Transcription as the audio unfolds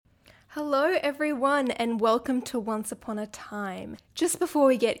Hello everyone and welcome to Once Upon a Time. Just before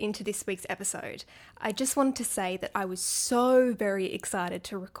we get into this week's episode, I just wanted to say that I was so very excited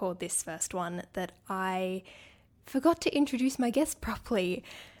to record this first one that I forgot to introduce my guest properly.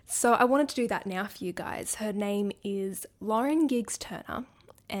 So I wanted to do that now for you guys. Her name is Lauren Giggs Turner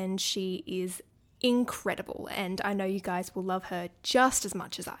and she is incredible and I know you guys will love her just as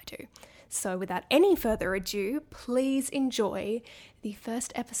much as I do. So without any further ado, please enjoy the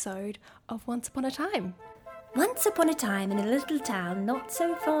first episode of Once Upon a Time. Once upon a time in a little town not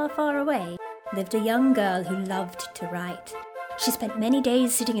so far, far away, lived a young girl who loved to write. She spent many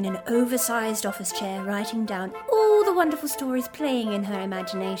days sitting in an oversized office chair writing down all the wonderful stories playing in her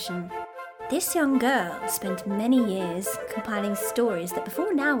imagination. This young girl spent many years compiling stories that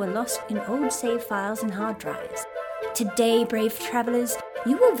before now were lost in old save files and hard drives. Today, brave travellers,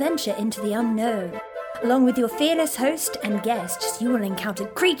 you will venture into the unknown. Along with your fearless host and guests, you will encounter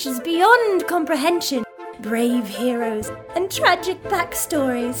creatures beyond comprehension, brave heroes, and tragic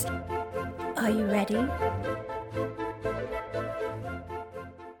backstories. Are you ready?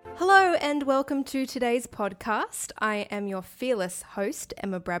 Hello and welcome to today's podcast. I am your fearless host,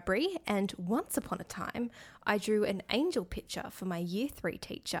 Emma Bradbury, and once upon a time, I drew an angel picture for my Year 3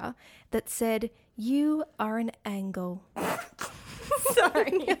 teacher that said, "You are an angle."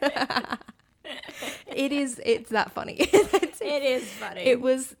 Sorry. It's that funny. It is funny. It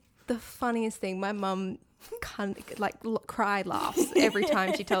was the funniest thing. My mum cry laughs every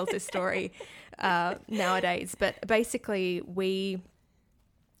time she tells this story nowadays. But basically, we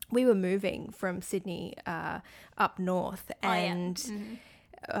were moving from Sydney up north, and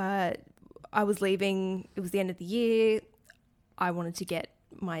I was leaving. It was the end of the year. I wanted to get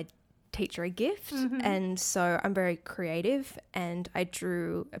my teacher a gift, and so I'm very creative, and I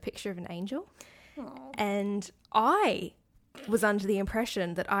drew a picture of an angel. Aww. And I was under the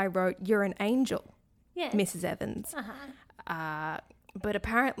impression that I wrote, "You're an angel, Yes. Mrs. Evans." Uh-huh. But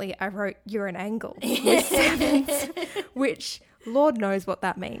apparently I wrote, "You're an angle, Mrs. Evans," which Lord knows what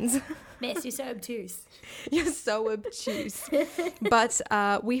that means. Miss, you're so obtuse. You're so obtuse. But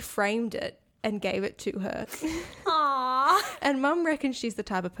we framed it and gave it to her. Aww. And Mum reckons she's the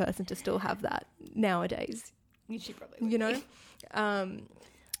type of person to still have that nowadays, She probably would you know? be.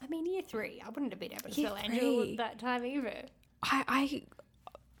 I mean, Year 3. I wouldn't have been able to Year spell angel 3. at that time either. I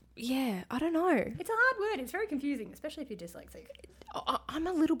don't know. It's a hard word. It's very confusing, especially if you're dyslexic. I'm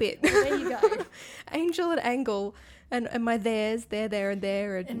a little bit. There you go. Angel and angle and my there's, there and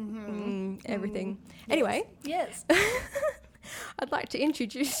there and everything. Anyway. Yes. I'd like to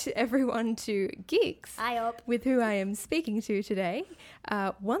introduce everyone to Giggs, Hi up. with who I am speaking to today.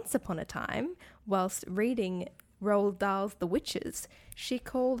 Once upon a time, whilst reading Roald Dahl's The Witches, she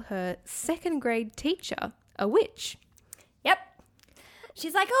called her second grade teacher a witch. Yep.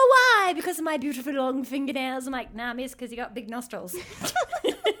 She's like, "Oh, why? Because of my beautiful long fingernails." I'm like, "Nah, miss, because you got big nostrils."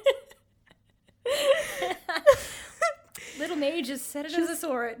 Little me just said it as I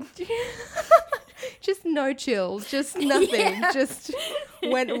saw it. Just no chills, just nothing, Yeah. just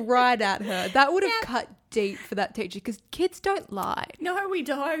went right at her. That would have cut deep for that teacher because kids don't lie. No, we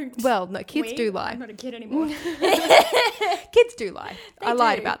don't. Well, no, kids We? do lie. I'm not a kid anymore. Kids do lie. I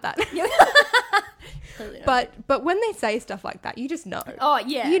lied do. about that. Clearly not. But when they say stuff like that, you just know. Oh,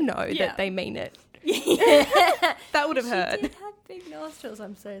 yeah. You know Yeah. that they mean it. Yeah. That would have She hurt. did have big nostrils.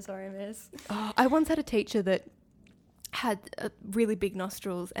 I'm so sorry, miss. Oh, I once had a teacher that had really big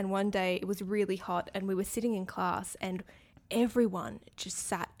nostrils, and one day it was really hot and we were sitting in class and everyone just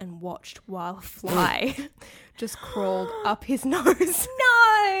sat and watched while a fly just crawled up his nose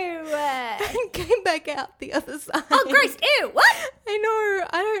No! and came back out the other side. Oh, gross. Ew. What? I know.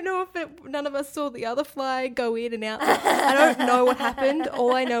 I don't know if none of us saw the other fly go in and out. I don't know what happened.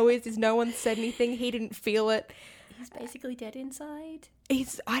 All I know is no one said anything. He didn't feel it. He's basically dead inside.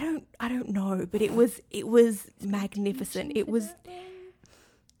 I don't know, but it was magnificent. It was,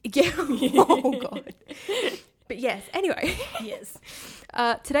 yeah. Oh God. But yes. Anyway, Yes.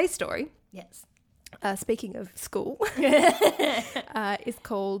 today's story, Yes. speaking of school, is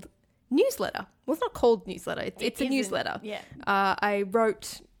called Newsletter. Well, it's not called Newsletter. It's a isn't. newsletter. Yeah. I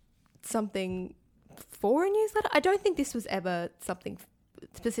wrote something for a newsletter. I don't think this was ever something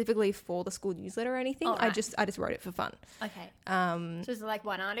specifically for the school newsletter or anything. Oh, I right. just wrote it for fun. Okay. Um, So is it like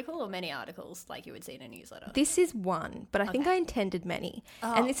one article or many articles like you would see in a newsletter? this is one, but I think Okay. I intended many.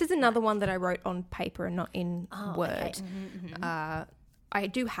 Oh, And this is another one that I wrote on paper and not in Oh, Word. okay. Mhm. I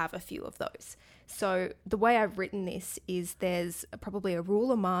do have a few of those. So the way I've written this is there's probably a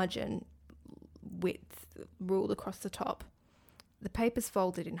ruler margin width ruled across the top. The paper's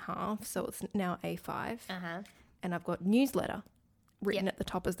folded in half, so it's now A5. Uh-huh. And I've got newsletter written at the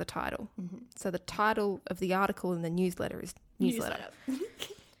top as the title. Mm-hmm. So the title of the article in the newsletter is newsletter.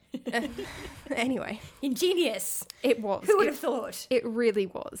 Anyway. Ingenious. It was. Who would have thought? It really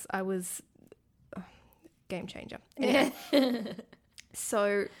was. I was... game changer. Anyway.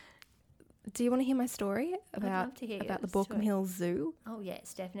 So, do you want to hear my story about the Baulkham Hills Zoo? Oh,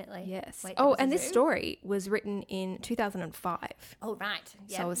 yes, definitely. Yes. Wait, oh, and this story was written in 2005. Oh, right.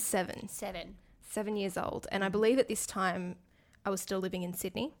 Yep. So I was 7. 7 years old. And I believe at this time I was still living in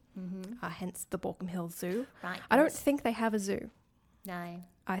Sydney, hence the Baulkham Hills Zoo. Right. I don't think they have a zoo. No.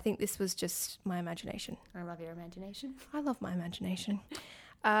 I think this was just my imagination. I love your imagination. I love my imagination.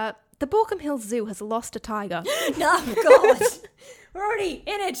 The Baulkham Hills Zoo has lost a tiger. No, God. We're already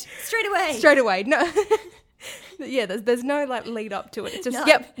in it. Straight away. No. Yeah, there's no like lead up to it. It's just, No.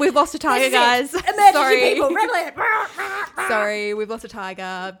 Yep, we've lost a tiger, guys. Emergency Sorry. people, red alert. Sorry, we've lost a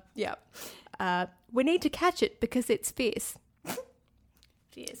tiger. Yep. We need to catch it because it's fierce.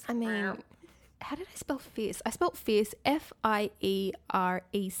 Fierce. I mean, how did I spell fierce? I spelled fierce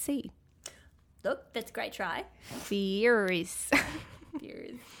Fierec. Look, that's a great try. Fierce.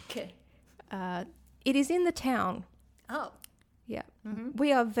 Fierce. Okay. It is in the town. Oh. Yeah. Mm-hmm.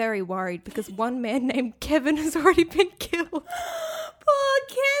 We are very worried because one man named Kevin has already been killed. Poor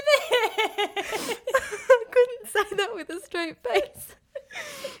Kevin. I couldn't say that with a straight face.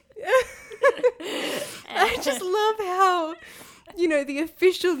 I just love how, the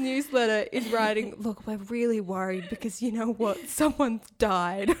official newsletter is writing, look, we're really worried because you know what? Someone's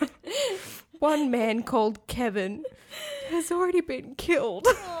died. One man called Kevin has already been killed.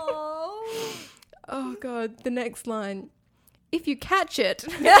 Oh, God. The next line. If you catch it,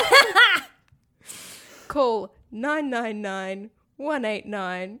 call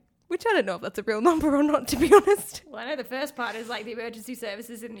 999-189, which I don't know if that's a real number or not, to be honest. Well, I know the first part is like the emergency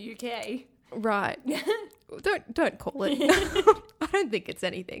services in the UK. Right. Don't call it. I don't think it's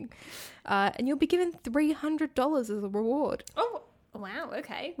anything. And you'll be given $300 as a reward. Oh, wow,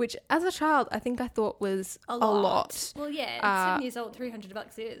 okay. Which, as a child, I think I thought was a lot. Well, yeah, at 7 years old,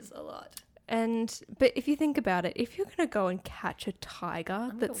 $300 is a lot. But if you think about it, if you're going to go and catch a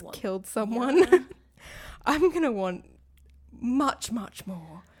tiger that's killed someone, yeah. I'm going to want much, much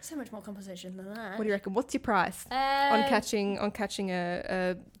more. So much more compensation than that. What do you reckon? What's your price on catching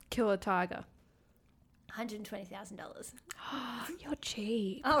a killer tiger? $120,000. You're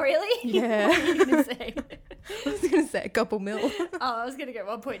cheap. Oh, really? Yeah. What were you going to say? I was going to say a couple mil. Oh, I was going to go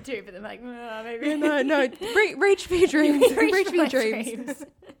 1.2, but then like, maybe. Yeah, no. Reach for your dreams. Reach for your dreams.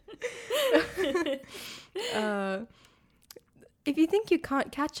 If you think you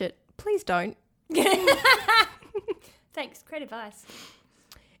can't catch it, please don't. Thanks. Great advice.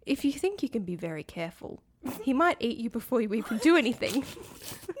 If you think you can be very careful, he might eat you before you even do anything.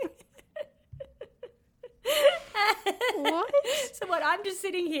 What? So what? I'm just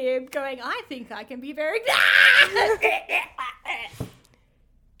sitting here going, I think I can be very...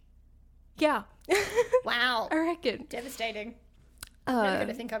 Yeah. Wow. I reckon. Devastating. I'm never going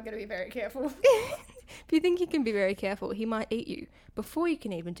to think I'm going to be very careful. If you think you can be very careful, he might eat you before you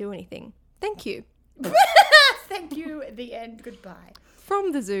can even do anything. Thank you. Thank you. The end. Goodbye.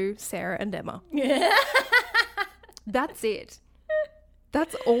 From the zoo, Sarah and Emma. That's it.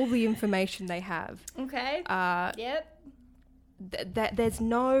 That's all the information they have. Okay. Yep. There's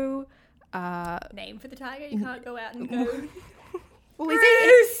no... name for the tiger? You can't go out and go... Well,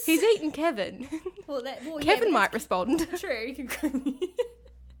 he's eaten Kevin. Kevin might respond. True. You can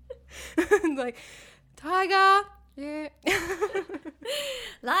like, tiger, yeah.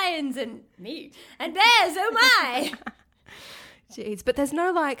 Lions and meat. And bears, oh my! Jeez, but there's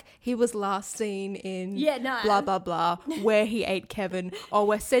no like, he was last seen in blah, blah, blah, where he ate Kevin. Oh,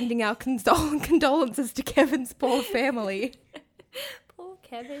 we're sending our condolences to Kevin's poor family. Poor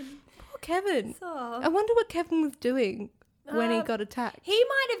Kevin. Poor Kevin. So... I wonder what Kevin was doing when he got attacked. He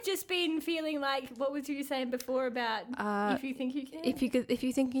might have just been feeling like, what was you saying before about if you think you can? If you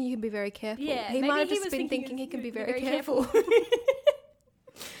think you can be very careful. Yeah, he might have just been thinking he can be very careful.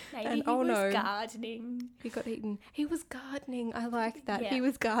 Maybe he was gardening. He got eaten. He was gardening. I like that. Yeah. He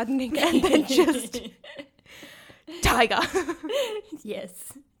was gardening and then just... Tiger.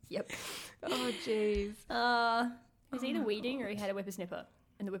 Yes. Yep. Oh, jeez. Was he either weeding or he had a whippersnipper?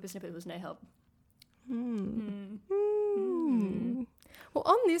 And the whippersnipper was no help. Well,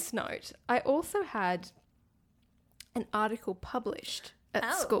 on this note, I also had an article published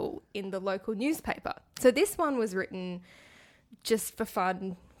at school in the local newspaper. So this one was written just for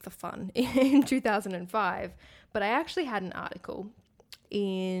fun in 2005, but I actually had an article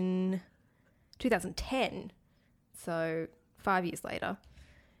in 2010, so 5 years later,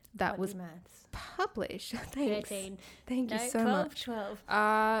 that was maths. published. Thanks. 13. Thank you No, so 12, much. 12.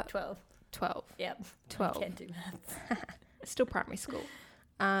 12. 12. Yep. 12. I can't do maths. Still primary school.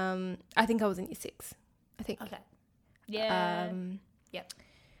 I think I was in year 6. I think. Okay. Yeah. Yep.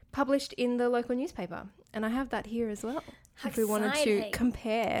 Published in the local newspaper. And I have that here as well. How if we wanted to exciting.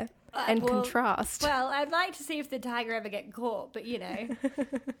 compare and contrast. Well, I'd like to see if the tiger ever get caught, but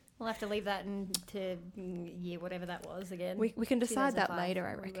we'll have to leave that into year whatever that was again. We can decide that 2005. later,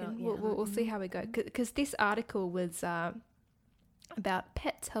 I reckon. We will, yeah. We'll see how we go. Because this article was about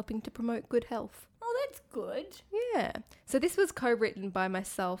pets helping to promote good health. Oh, that's good. Yeah. So this was co-written by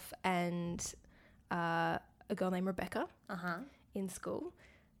myself and a girl named Rebecca in school.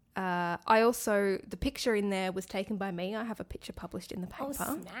 The picture in there was taken by me. I have a picture published in the paper. Oh,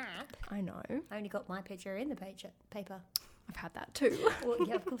 snap. I know. I only got my picture in the paper. I've had that too. Well,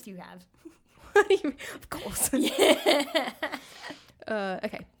 yeah, of course you have. What do you mean? Of course. Yeah.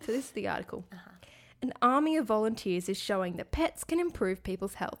 Okay, so this is the article. An army of volunteers is showing that pets can improve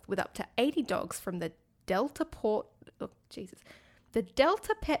people's health with up to 80 dogs from the Delta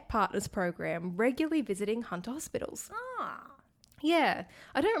Pet Partners program regularly visiting Hunter hospitals. Ah. Yeah,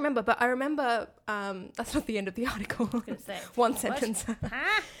 I don't remember, but I remember, that's not the end of the article. I was going to say. One sentence.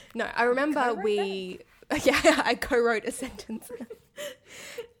 Huh? No, I remember I co-wrote a sentence.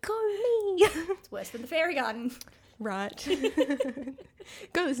 Go me. It's worse than the fairy garden. Right.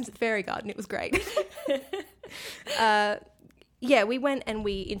 Go listen to the fairy garden. It was great. We went and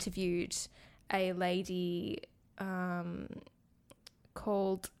we interviewed a lady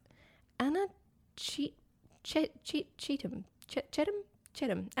called Anna Cheatham.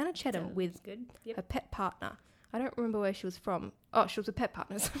 Anna Cheatham with good. Yep. a pet partner. I don't remember where she was from. Oh, she was with Pet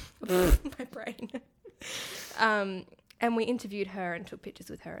Partners. My brain. And we interviewed her and took pictures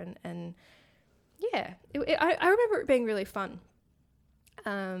with her and yeah, I remember it being really fun.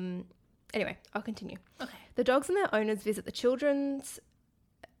 Anyway, I'll continue. Okay. The dogs and their owners visit the children's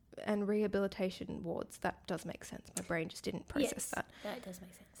and rehabilitation wards. That does make sense. My brain just didn't process that. That does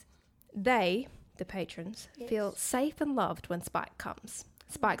make sense. They, the patrons, feel safe and loved when Spike comes.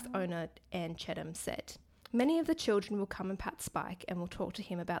 Spike's owner, Anne Cheatham, said, "Many of the children will come and pat Spike and will talk to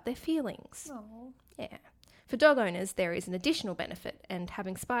him about their feelings." Oh. Yeah. For dog owners, there is an additional benefit, and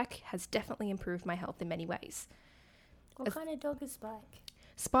having Spike has definitely improved my health in many ways. What kind of dog is Spike?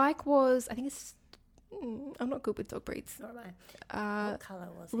 Spike was, I think it's, I'm not good with dog breeds. Nor am I. What colour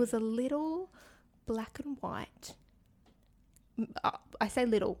was It was a little black and white. I say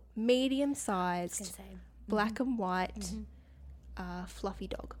little, medium-sized, black and white, fluffy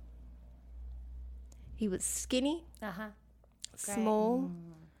dog. He was skinny, small.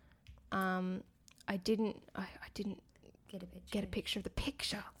 I didn't get a picture of the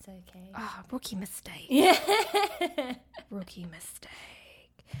picture. It's okay. Rookie mistake. Yeah. Rookie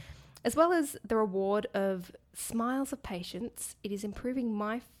mistake. As well as the reward of smiles of patience, it is improving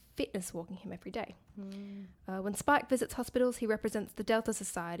my fitness walking him every day. When Spike visits hospitals, he represents the Delta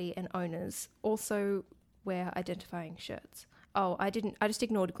Society and owners also wear identifying shirts. Oh, I just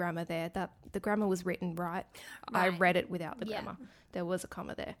ignored grammar there. The grammar was written right. I read it without the grammar. There was a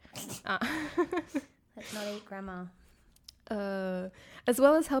comma there. Let's not eat grammar. As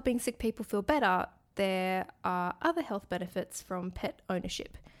well as helping sick people feel better, there are other health benefits from pet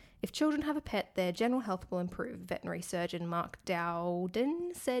ownership. If children have a pet, their general health will improve, veterinary surgeon Mark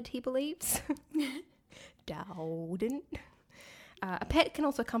Dowden said he believes. Dowden. A pet can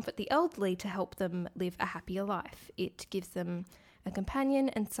also comfort the elderly to help them live a happier life. It gives them a companion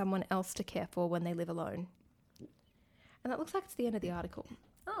and someone else to care for when they live alone. And that looks like it's the end of the article.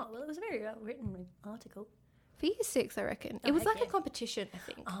 Oh, well, it was a very well-written article. For year 6, I reckon. It was like a competition, I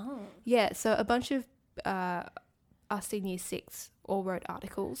think. Oh. Yeah, so a bunch of us in year 6 all wrote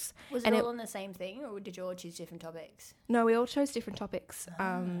articles. Was it all on the same thing, or did you all choose different topics? No, we all chose different topics.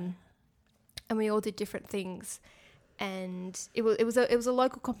 And we all did different things. And it was a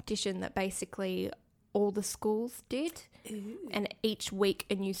local competition that basically all the schools did. Ooh. And each week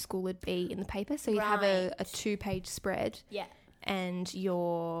a new school would be in the paper. So you'd have a 2-page spread. Yeah. And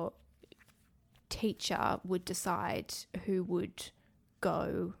your teacher would decide who would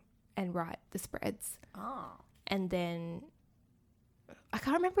go and write the spreads. Oh. And then I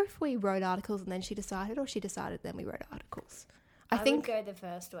can't remember if we wrote articles and then she decided, or she decided then we wrote articles. I think would go the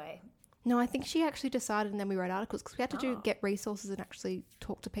first way. No, I think she actually decided and then we wrote articles because we had to get resources and actually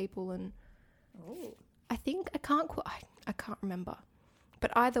talk to people and I think I can't remember.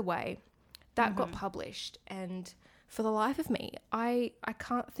 But either way, that got published and for the life of me, I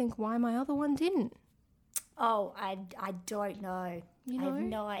can't think why my other one didn't. Oh, I don't know. You know? I have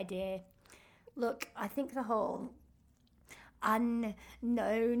no idea. Look, I think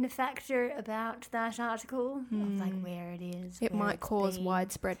unknown factor about that article of like where it is. It where might it's cause been.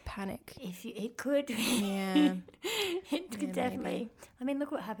 widespread panic. It could. Yeah. It could Yeah, definitely. maybe. I mean,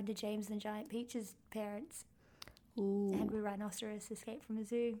 look what happened to James and the Giant Peach's parents. Ooh. Angry rhinoceros escaped from a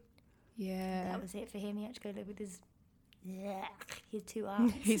zoo. Yeah. That was it for him. He had to go live with his 2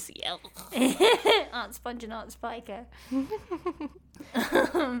 aunts. His yell. Aunt Sponge and Aunt Spiker.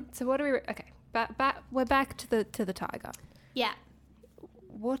 So what do we... Okay. We're back to the tiger. Yeah.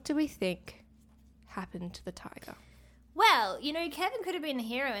 What do we think happened to the tiger? Well, you know, Kevin could have been the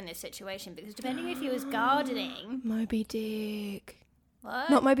hero in this situation because depending if he was gardening... Moby Dick. What?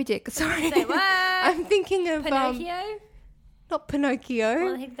 Not Moby Dick, sorry. Say what? I'm thinking of... Pinocchio? not Pinocchio.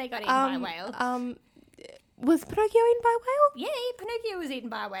 Well, I think they got eaten by a whale. Was Pinocchio eaten by a whale? Yeah, Pinocchio was eaten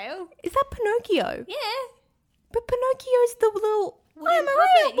by a whale. Is that Pinocchio? Yeah. But Pinocchio's the little... Wooden I'm a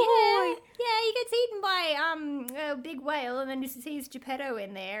puppet, whale boy. Yeah, he gets eaten by a big whale, and then he sees Geppetto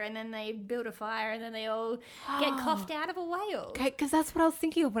in there, and then they build a fire, and then they all get coughed out of a whale. Okay, because that's what I was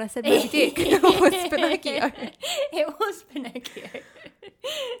thinking of when I said Moby Dick. It was Pinocchio. It was Pinocchio.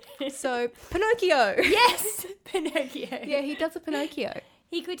 So, Pinocchio. Yes, Pinocchio. Yeah, he does a Pinocchio.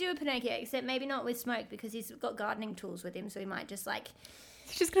 He could do a Pinocchio, except maybe not with smoke, because he's got gardening tools with him, so he might just, like...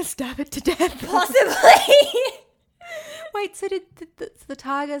 He's just going to stab it to death. Possibly! Wait, so did the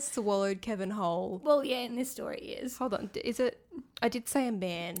tiger swallowed Kevin whole? Well, yeah, in this story he is. Hold on, is it... I did say a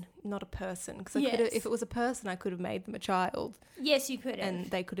man, not a person, because Yes. if it was a person, I could have made them a child, Yes, you could have. and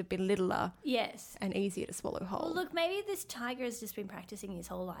they could have been littler Yes. and easier to swallow whole. Well, look, maybe this tiger has just been practicing his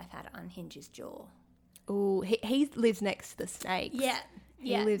whole life how to unhinge his jaw. Ooh, he lives next to the snakes. Yeah.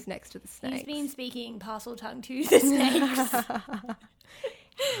 He Yeah. lives next to the snakes. He's been speaking parcel tongue to the snakes.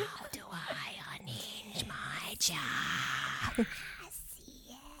 How do I unhinge my jaw?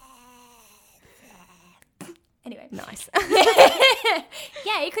 Anyway. Nice.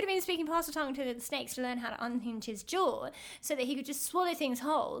 Yeah, he could have been speaking parcel tongue to the snakes to learn how to unhinge his jaw so that he could just swallow things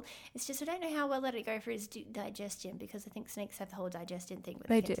whole. It's just I don't know how well that'd go for his digestion because I think snakes have the whole digestion thing where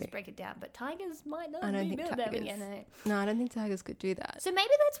they can do. just break it down. But tigers might not I don't be think built that way. tigers. Yeah, no. No, I don't think tigers could do that. So maybe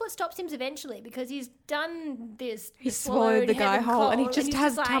that's what stops him eventually because he's done this. He swallowed the guy heaven whole and he cold, just he's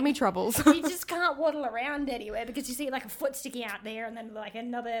has like- tummy troubles. He just can't waddle around anywhere because you see like a foot sticking out there and then like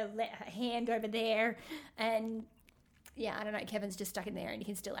another hand over there and yeah, I don't know, Kevin's just stuck in there and you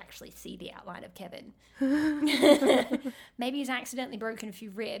can still actually see the outline of Kevin. Maybe he's accidentally broken a few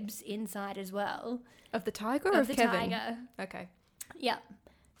ribs inside as well. Of the tiger or of the Kevin? tiger. Okay. Yeah.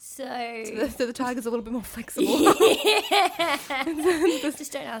 So So the tiger's a little bit more flexible.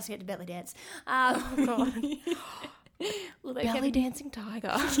 just don't ask her to belly dance. God. Although Belly dancing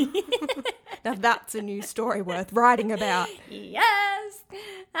tiger. Now that's a new story worth writing about. Yes.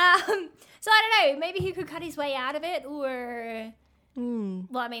 So I don't know. Maybe he could cut his way out of it, or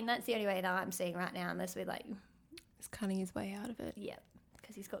well, I mean that's the only way that I'm seeing right now. Unless we're like, He's cutting his way out of it. yeah,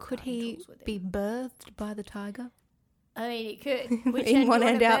 because he's got. Could gardening he tools with him. be birthed by the tiger? I mean, he could. Which In end one you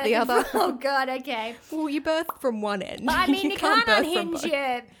end, wanna out the birth other. him from? Oh God. Okay. Well, you birth from one end. But I mean, you can't birth from unhinge both.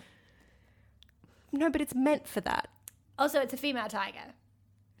 your. No, but it's meant for that. Also, it's a female tiger.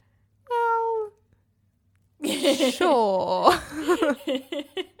 Well, sure.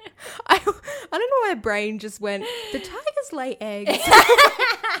 I don't know, my brain just went, the tigers lay eggs.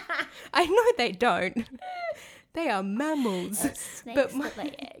 I know they don't. They are mammals. Snakes that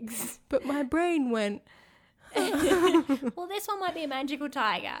lay eggs. But my brain went, Well, this one might be a magical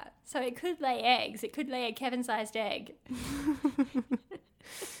tiger, so it could lay eggs. It could lay a Kevin-sized egg.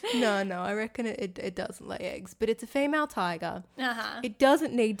 no, I reckon it doesn't lay eggs. But it's a female tiger. Uh-huh. It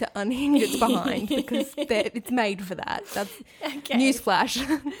doesn't need to unhinge its behind because it's made for that. That's Okay. newsflash.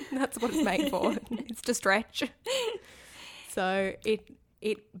 That's what it's made for. It's to stretch. So it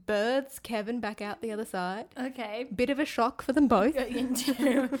births Kevin back out the other side. Okay. Bit of a shock for them both. Into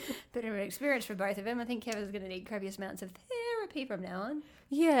bit of an experience for both of them. I think Kevin's going to need copious amounts of therapy from now on.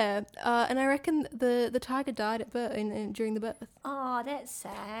 Yeah, and I reckon the tiger died at birth during the birth. Oh, that's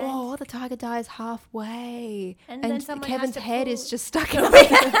sad. Oh, the tiger dies halfway, And then someone has Kevin's to head pull- is just stuck in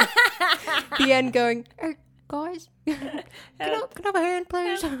the end, going, "Hey, guys, can I have a hand,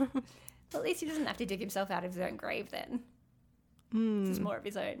 please?" Well, at least he doesn't have to dig himself out of his own grave then. This is more of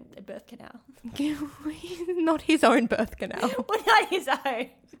his own birth canal. Not his own birth canal. Well, not his own.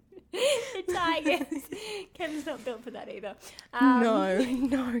 The tigers. Kevin's not built for that either.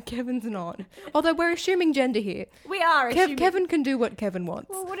 No, Kevin's not. Although we're assuming gender here. We are assuming. Kevin can do what Kevin wants.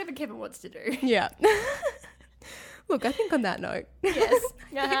 Well, whatever Kevin wants to do. Yeah. Look, I think on that note, Yes.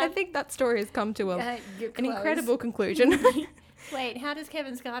 I think that story has come to You're an close. incredible conclusion. Wait, how does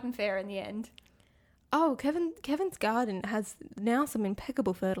Kevin's garden fare in the end? Oh, Kevin's garden has now some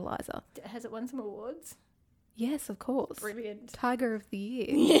impeccable fertilizer. Has it won some awards? Yes, of course. Brilliant. Tiger of the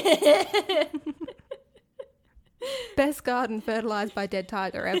Year. Best garden fertilized by dead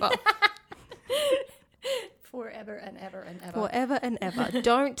tiger ever. Forever and ever and ever. Forever and ever.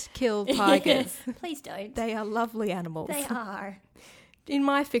 Don't kill tigers. Please don't. They are lovely animals. They are. In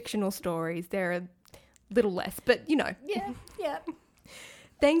my fictional stories, they're a little less, but you know. Yeah, yeah.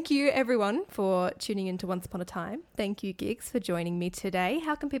 Thank you, everyone, for tuning in to Once Upon a Time. Thank you, Gigs, for joining me today.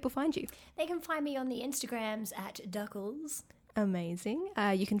 How can people find you? They can find me on the Instagrams at Duckles. Amazing.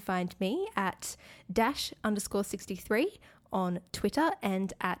 You can find me at _63 on Twitter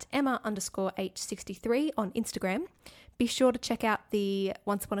and at Emma_H63 on Instagram. Be sure to check out the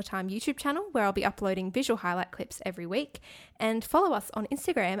Once Upon a Time YouTube channel where I'll be uploading visual highlight clips every week, and follow us on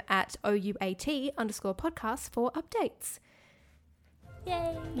Instagram at OUAT_podcast for updates.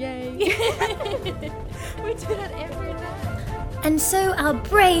 Yay. Yay. We do that every night. And so our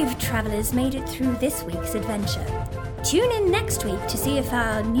brave travellers made it through this week's adventure. Tune in next week to see if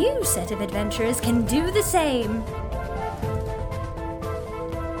our new set of adventurers can do the same.